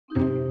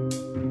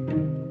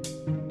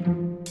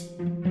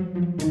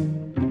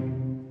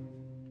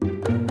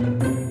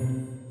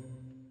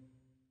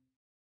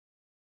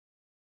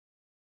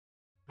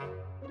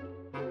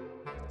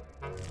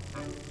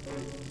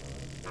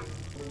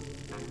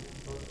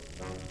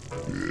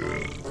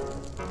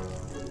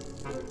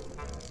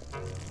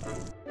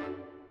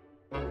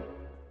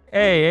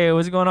Hey,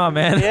 what's going on,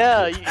 man?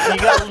 Yeah, you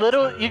got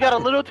a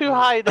little too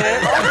high there.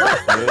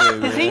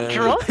 Hey, Is he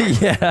drunk?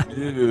 Yeah.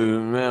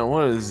 Dude, man,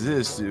 what is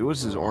this, dude?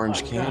 What's this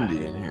orange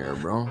candy in here,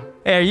 bro?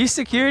 Hey, are you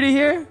security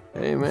here?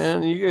 Hey,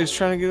 man, you guys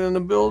trying to get in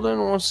the building?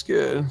 What's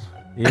good?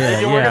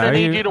 Yeah, We're gonna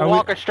need you to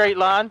walk a straight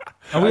line.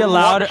 Are we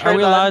allowed? Are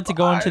we allowed to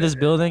go into this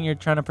building you're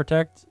trying to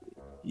protect?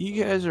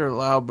 You guys are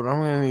allowed, but I'm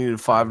gonna need a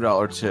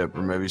 $5 tip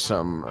or maybe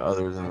something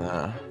other than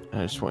that.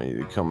 I just want you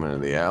to come into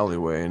the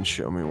alleyway and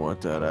show me what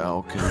that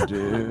owl can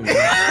do.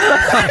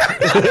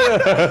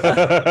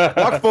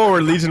 Walk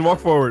forward, Legion. Walk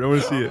forward. I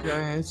want to see it.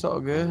 Okay, it's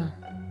all good.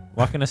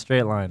 Walk in a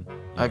straight line.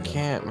 I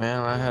can't, man.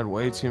 I had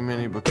way too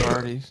many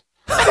Bacardis.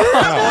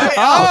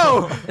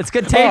 Oh, it's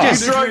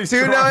contagious. He's drunk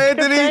too now,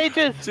 Anthony.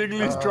 Contagious.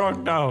 Jiggly's drunk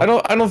now. I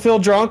don't feel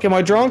drunk. Am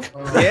I drunk?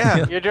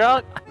 Yeah. You're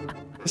drunk?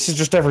 This is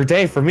just every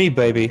day for me,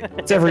 baby.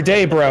 It's every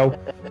day, bro.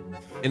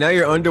 And now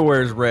your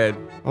underwear is red.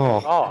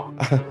 Oh. Oh.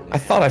 I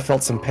thought I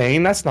felt some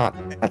pain. That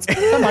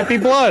might be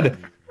blood.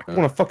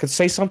 Wanna fucking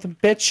say something,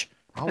 bitch?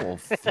 I will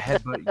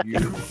headbutt you.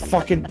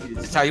 Fucking. Is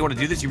this how you want to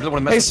do this? You really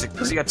want to mess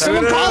with security?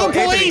 Someone call the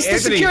police! The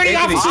security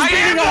officer's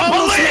beating a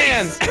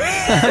homeless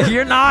man!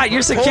 You're not.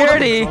 You're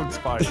security.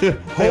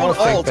 Hold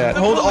Alt.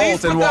 Hold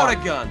Alt and without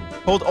walk. a gun.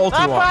 Hold Alt and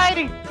Stop walk.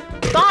 fighting!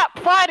 Stop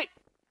fighting!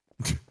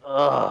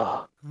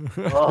 Ugh.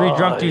 Three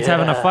drunk dudes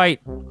having a fight.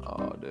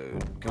 Oh,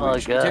 dude. Can Oh,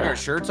 we God. take our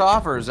shirts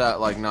off, or is that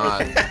like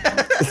not?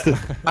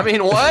 I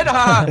mean, what?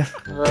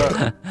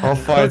 All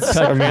fights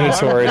are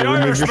mandatory to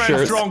remove your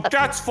shirts. drunk.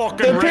 That's fucking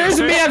There appears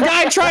to be racist. a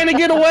guy trying to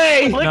get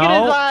away! Look No.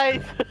 at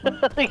his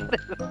eyes!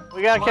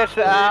 We gotta catch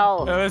the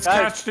owl. Let's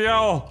Guys, catch the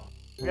owl.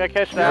 We gotta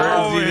catch the Where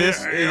owl. is he?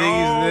 This? I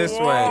think he's this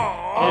way.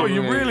 Oh,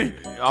 you really?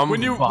 I'm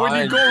When you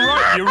fine. go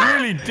right, you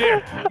really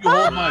dip. You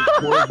hold my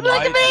Coors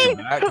Light in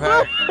your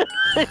backpack.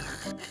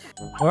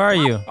 Where are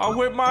you? I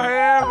whip my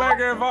hair like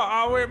if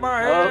I whip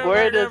my hair.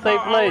 we're in the like same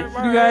if I place. whip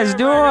What my you guys hair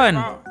doing?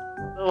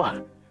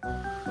 like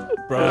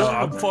Bro,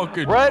 I'm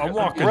fucking. Run, I'm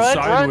walking run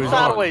sideways.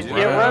 sideways. on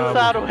Yeah, run ground.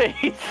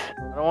 sideways.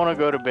 I don't want to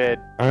go to bed.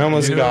 I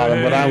almost got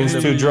him, but I was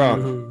too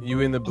drunk.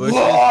 You in the bushes?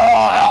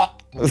 Oh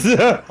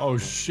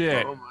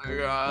shit. Oh my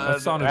god.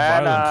 That sounded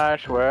violent.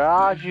 Vanish, where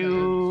are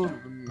you?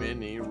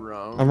 Mini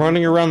rum. I'm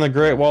running around the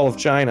Great Wall of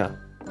China.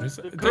 This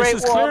Great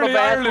is Wall of clearly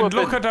Ass Ireland. whooping.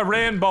 Look at the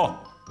rainbow.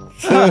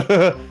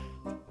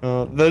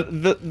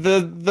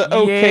 The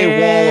okay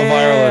Wall of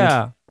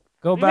Ireland.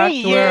 Go back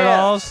to where it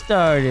all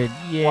started.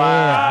 Yeah.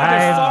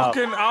 Ah, the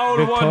fucking owl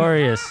I'm won.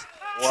 victorious.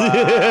 Wow.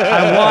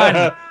 I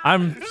won.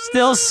 I'm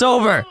still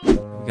sober. We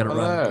gotta run.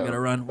 Hello. We gotta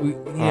run. We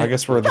Oh, I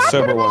guess we're the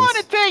sober I ones. want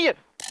to tell you.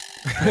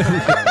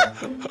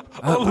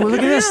 look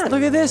at this.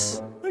 Look at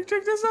this. Look,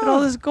 check this Look at all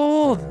out. this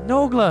gold.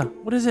 Nogla.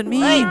 What does it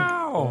mean?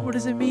 Wow. What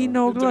does it mean,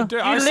 Nogla?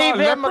 I saw a leave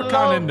him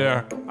leprechaun alone. in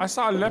there. I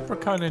saw a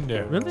leprechaun in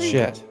there. Really?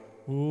 Shit.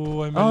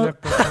 Ooh, I'm Oh. a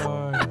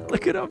leprechaun.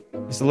 Look at him.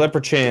 It's a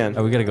leprechaun.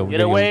 Oh, we gotta go. We Get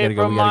gotta go. We away gotta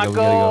go. from We my gotta go. We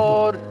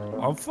gotta go.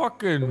 gold. I'm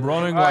fucking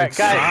running All like right,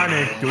 guys.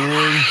 Sonic,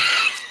 dude.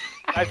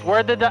 Guys,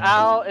 where did the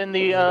owl and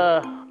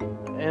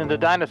the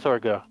dinosaur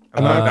go?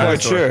 I'm not quite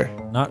dinosaur. sure.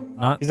 Not.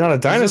 He's not a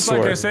It's like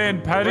dinosaur. I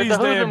saying Paddy's Where'd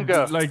the Day, hoodlum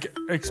go? like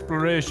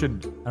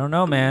exploration. I don't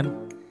know,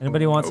 man.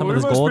 Anybody want some We of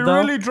this must gold be though?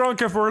 really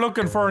drunk if we're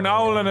looking for an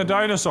owl and a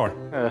dinosaur.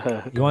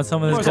 You want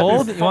some of this Must be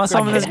gold? You want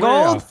some of this fucking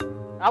way gold? off.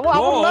 I would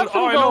Gold? love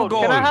some Oh, I know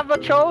gold. Can I gold. have a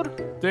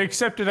chode? They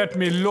accepted at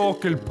me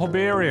local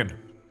pubarian.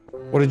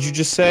 What did you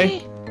just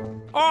say?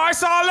 Oh, I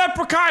saw a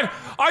leprechaun!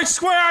 I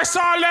swear I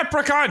saw a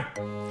leprechaun!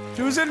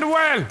 He was in the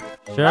well.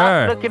 Stop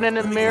Sure. looking in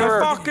the I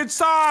mirror. fucking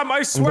saw him, I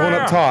I'm swear. going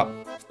up top.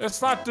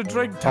 It's not the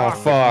drink Oh,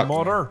 talking, fuck.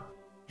 mother.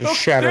 Just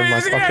shattered there my he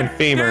is fucking again.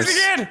 There he is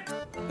femurs. again.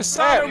 I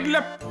saw him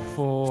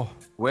Oh,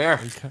 Where?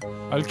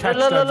 I'll catch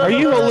Look, that. look, Are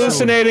you look, look.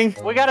 hallucinating?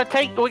 We gotta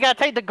take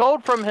the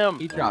gold from him.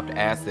 He dropped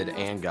acid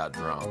and got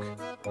drunk.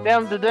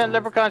 Damn, the damn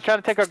leprechaun's trying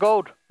to take our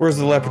gold. Where's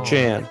the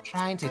leprechaun?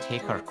 Trying to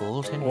take our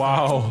gold and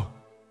Wow.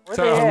 Where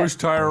So, they I at? wish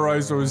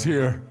Terrorizer was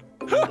here.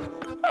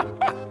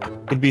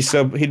 He'd be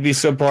so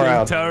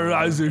proud.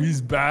 Terrorizer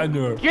his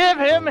banner. Give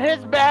him his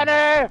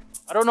banner.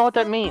 I don't know what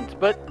that means,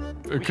 but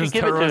Because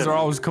give it to Terrorizer him.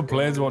 always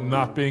complains about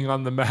not being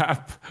on the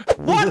map.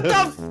 What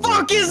the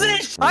fuck is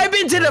this? I've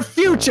been to the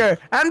future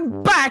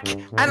and back,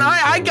 and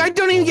I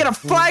don't even get a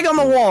flag on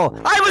the wall.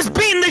 I was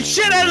beating the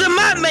shit out of the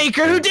map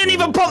maker who didn't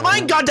even put my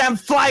goddamn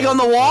flag on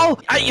the wall.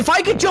 If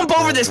I could jump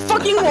over this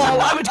fucking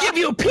wall, I would give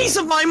you a piece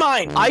of my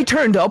mind. I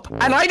turned up,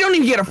 and I don't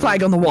even get a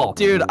flag on the wall.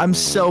 Dude, I'm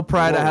so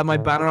proud I have my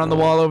banner on the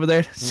wall over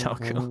there. So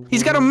cool.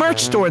 He's got a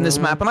merch store in this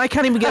map, and I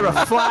can't even get a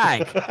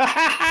flag.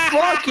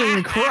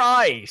 Fucking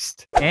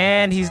Christ.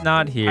 And he's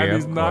not here. And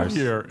he's of not course.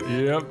 here.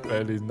 Yep,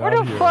 and he's not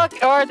where the here. fuck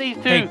are these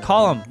two? Hey,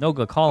 call him.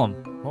 Noga, call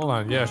him. Hold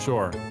on, yeah,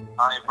 sure.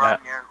 Hi, Brian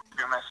here.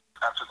 Your message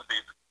after the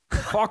beep.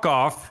 Fuck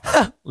off.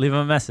 Leave him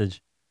a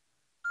message.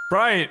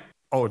 Brian.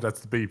 Oh, that's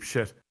the beep,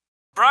 shit.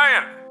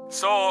 Brian,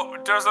 so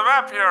there's a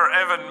map here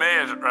Evan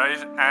made, right?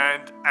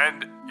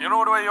 And you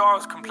know the way you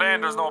always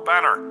complain there's no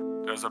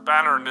banner? There's a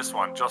banner in this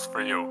one just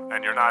for you,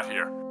 and you're not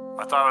here.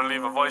 I thought I'd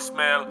leave a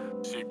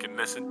voicemail so you can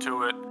listen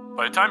to it.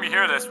 By the time you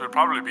hear this, we'll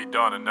probably be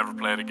done and never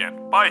play it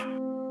again. Bye.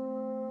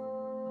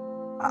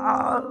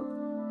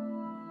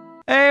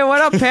 Hey,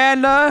 what up,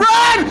 Panda?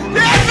 Run!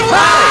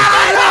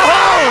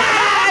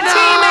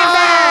 Team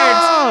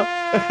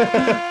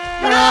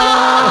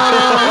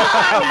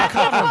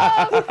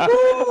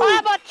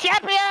I'm a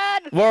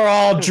champion! We're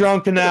all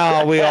drunk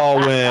now. We all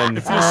win.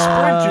 If you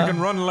sprint, you can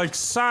run like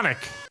Sonic.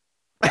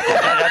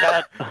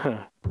 I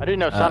didn't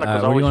know Sonic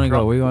was where always you want to go?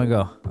 drunk. Where you want to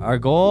go? Our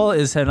goal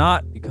is to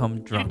not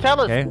become drunk. You tell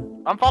us. Okay?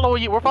 I'm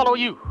following you. We're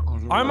following you.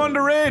 I'm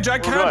underage. I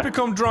can't good.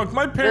 become drunk.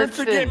 My parents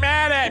would get Listen.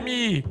 mad at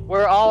me.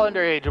 We're all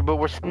underage, but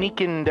we're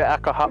sneaking to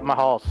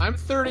alcohols. I'm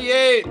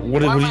 38.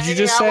 What did you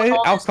just say?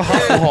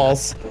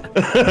 Alcohols.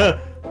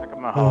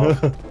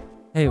 Alcohols.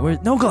 Hey, where's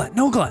Nogla?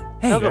 Nogla.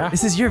 Hey, Nogla.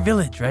 this is your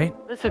village, right?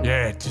 Listen.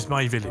 Yeah, it is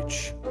my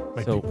village.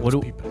 My So people's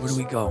where peoples.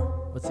 do we go?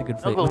 What's a good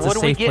place? Nogla, What's what a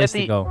do we safe get place at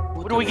to go?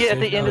 What do we get at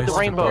the end of the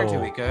Where Where do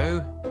rainbow? we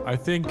go? I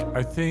think.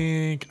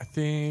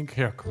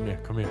 Here,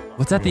 come here.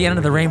 What's at the end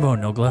of the rainbow,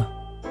 Nogla?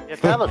 Yeah,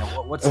 tell us.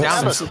 What's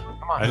down there?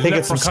 I think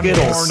it's some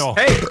Skittles.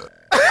 Hey!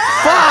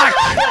 Fuck!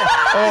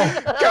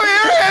 Come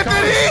here,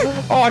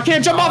 Anthony! Oh, I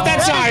can't jump off that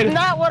That side. is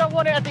not what I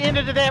wanted at the end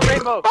of the damn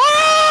rainbow.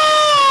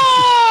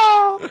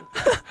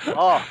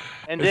 Oh,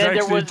 and It's then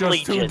there actually was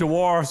just two Legion.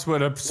 dwarfs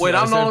with a. Wait,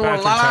 I'm the only one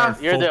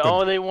alive? You're the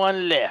only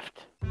one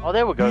left. Oh,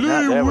 there we go.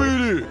 Now, there we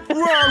go.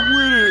 Rock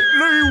with it.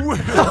 Lay with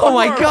it. Oh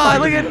my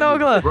God! Look at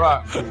Nogla.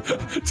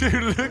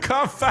 Dude, look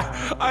how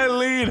fast I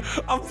lean.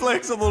 I'm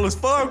flexible as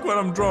fuck when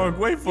I'm drunk.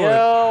 Wait for it.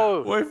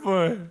 Yo. Wait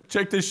for it.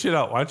 Check this shit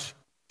out. Watch.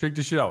 Check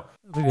this shit out.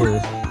 Look at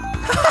this.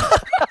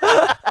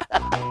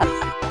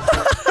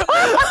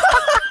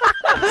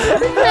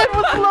 His head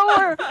was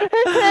lower.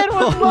 His head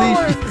was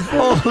lower.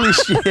 Holy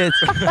shit!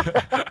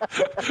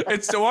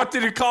 It's what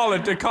did they call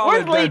it? They call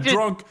Where's it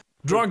Legion?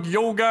 drunk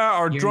yoga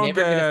or drunk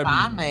never gonna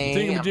find me.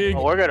 thingamajig.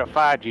 Oh, we're gonna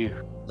find you.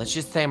 Let's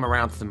just say I'm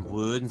around some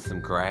wood and some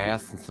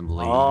grass and some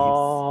leaves.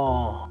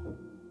 Oh.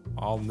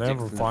 I'll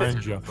never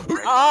find you. Oh,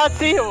 I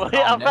see him.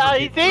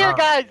 He's here,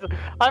 guys.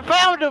 I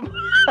found him.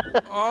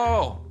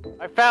 Oh.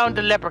 I found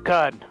the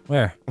leprechaun.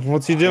 Where?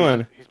 What's he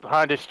doing? He's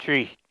behind this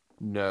tree.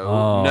 No.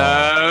 Oh.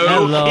 No.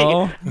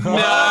 Hello.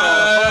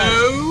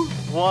 No.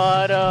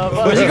 What up?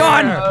 Where's he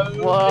gone?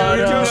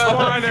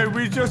 What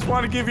We just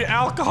want to give you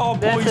alcohol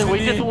Listen, poisoning. we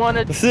just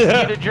wanted you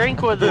to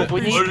drink with us.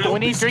 We need drink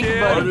buddies.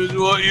 just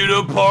want you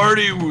to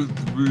party with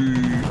me.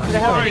 Where the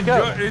hell did he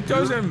go? It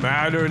doesn't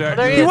matter that.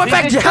 There he He is. went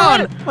back He's down.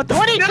 doing it. What the?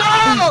 What are you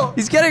doing?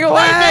 He's getting Wait,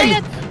 away. dang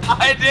it.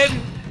 I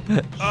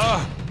didn't.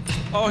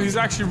 Oh, he's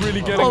actually really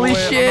getting Holy away.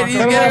 shit! He's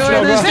I'm not getting gonna-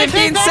 away. There's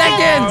 15 15 I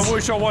seconds.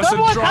 wish I wasn't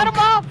Someone cut drunk. him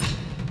off.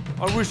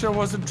 I wish I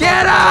wasn't drunk.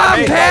 Get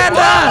him,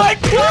 Panda!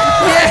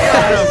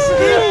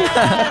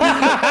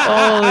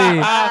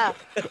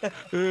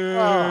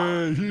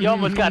 Yes! You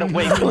almost got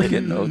away from Holy. it.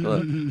 Look at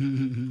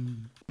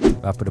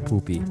Nogla. Papa the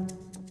poopy.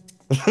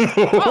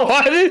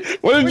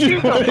 What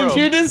did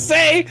you just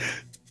say?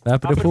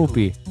 Papa the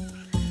poopy.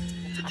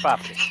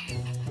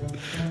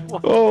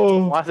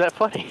 Oh, Why is that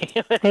funny?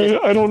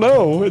 I don't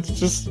know. It's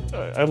just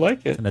I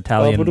like it. An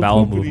Italian Papa the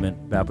bowel poopy.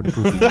 movement. Papa the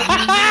poopy.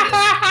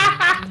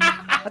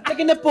 I'm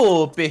taking the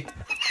poopy.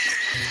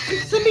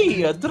 It's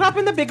me,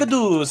 dropping the big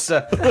deuce.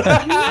 For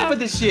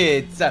the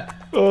shit.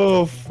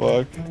 Oh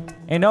fuck.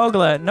 Hey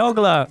Nogla,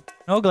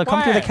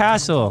 come through the What?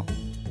 castle.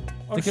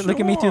 Oh, Look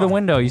at me through the sure.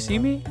 window. You see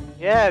me?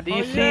 Yeah, do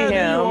you see Yeah,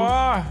 there you him?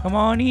 are. Come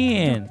on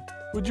in.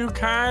 Would you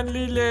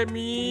kindly let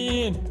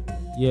me in?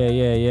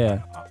 Yeah.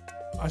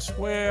 I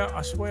swear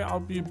I'll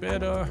be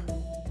better.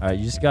 All right,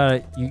 you just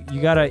gotta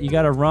you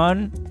gotta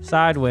run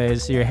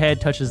sideways so your head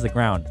touches the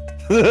ground.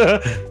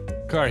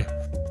 Okay.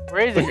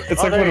 Where is he?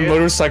 It's like when a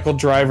motorcycle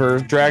driver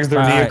drags their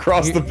knee Alright,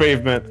 across you- the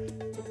pavement.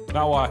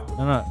 Now what?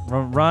 No,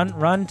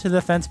 run to the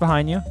fence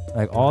behind you,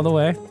 like all the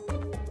way.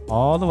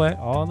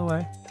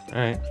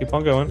 Alright, keep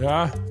on going.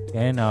 Yeah.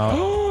 Okay, now.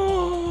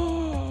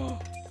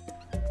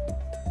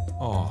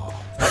 Oh.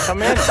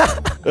 Come in.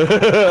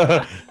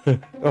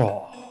 Oh.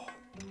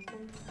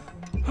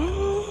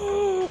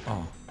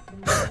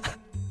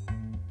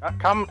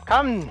 Come.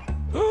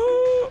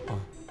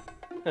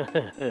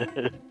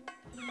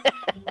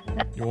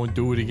 You won't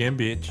do it again,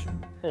 bitch.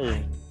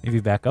 Maybe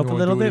back up a You wanna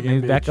little do it bit. again,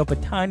 Maybe back bitch? up a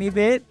tiny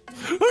bit.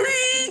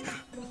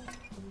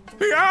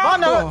 Come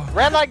on, no.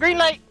 Red light, green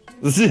light.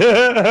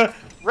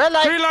 Red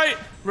light. Green light.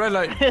 Red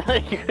light.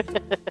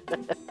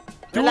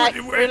 Green light.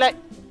 Green light.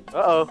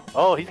 Uh-oh.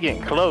 Oh, he's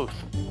getting close.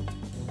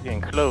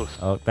 Getting close.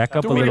 Oh, back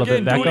up Do a it little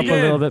again, bit. Back do it up a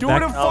little bit. again. Do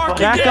Back it fucking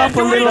back again, up a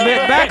do it little bit.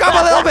 again. Back up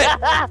a little bit.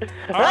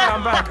 All right,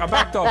 I'm back. I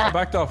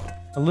backed up.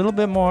 A little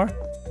bit more.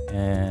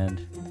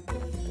 And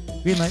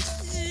green light.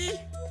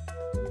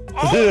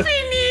 Open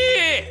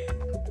it.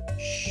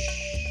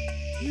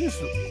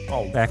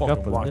 Oh, Back fucking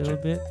up a watch little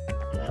it. bit.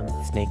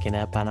 I'm sneaking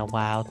up on a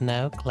wild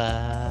no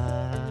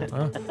club.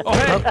 Oh,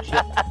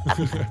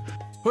 hey.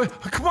 Wait,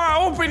 come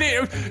on, open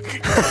it.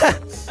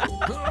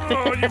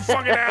 Oh, you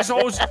fucking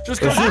assholes.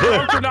 Just because you're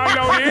drunk and not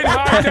allowed in.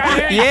 Hide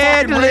that in, you Yeah,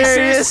 fucking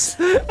delirious.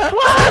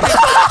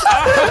 racist.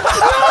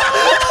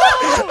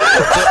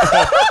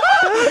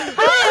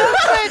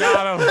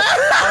 Got him.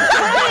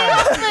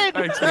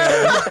 Thanks,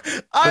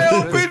 man. I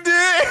opened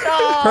it.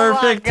 Oh,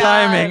 Perfect my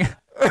God. timing.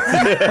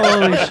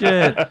 Holy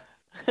shit.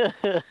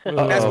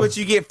 That's what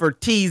you get for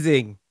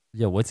teasing.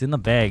 Yo, what's in the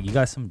bag? You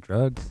got some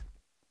drugs?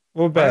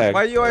 What bag?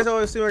 Why do you always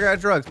assume I got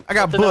drugs? I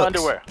got What's in the books.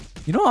 underwear?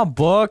 You don't have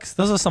books?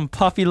 Those are some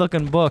puffy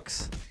looking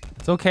books.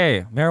 It's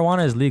okay.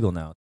 Marijuana is legal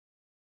now.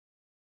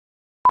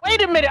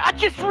 Wait a minute! I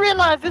just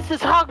realized this is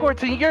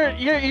Hogwarts, and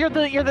you're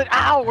the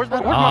owl. Where's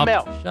my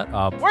mail? Shut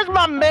up. Where's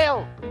my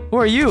mail? Who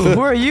are you?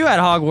 Who are you at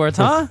Hogwarts,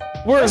 huh?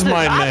 Where's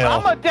my mail?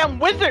 I'm a damn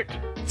wizard.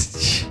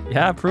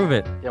 Yeah, prove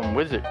it. Damn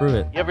wizard. Prove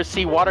it. You ever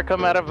see water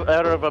come out of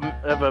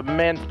a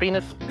man's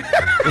penis?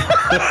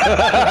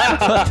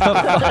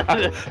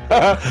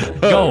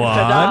 Go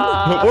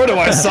on. Where do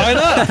I sign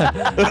up?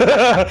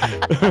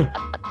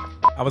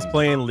 I was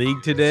playing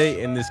League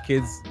today, and this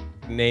kid's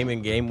name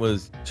in game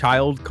was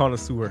Child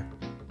Connoisseur.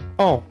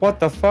 Oh, what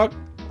the fuck?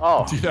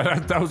 Oh. Yeah,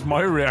 that was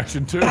my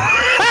reaction too.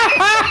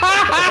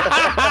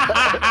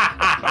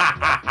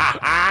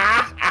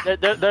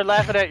 They're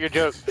laughing at your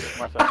joke,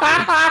 Marcel.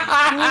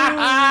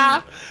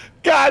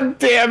 God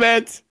damn it!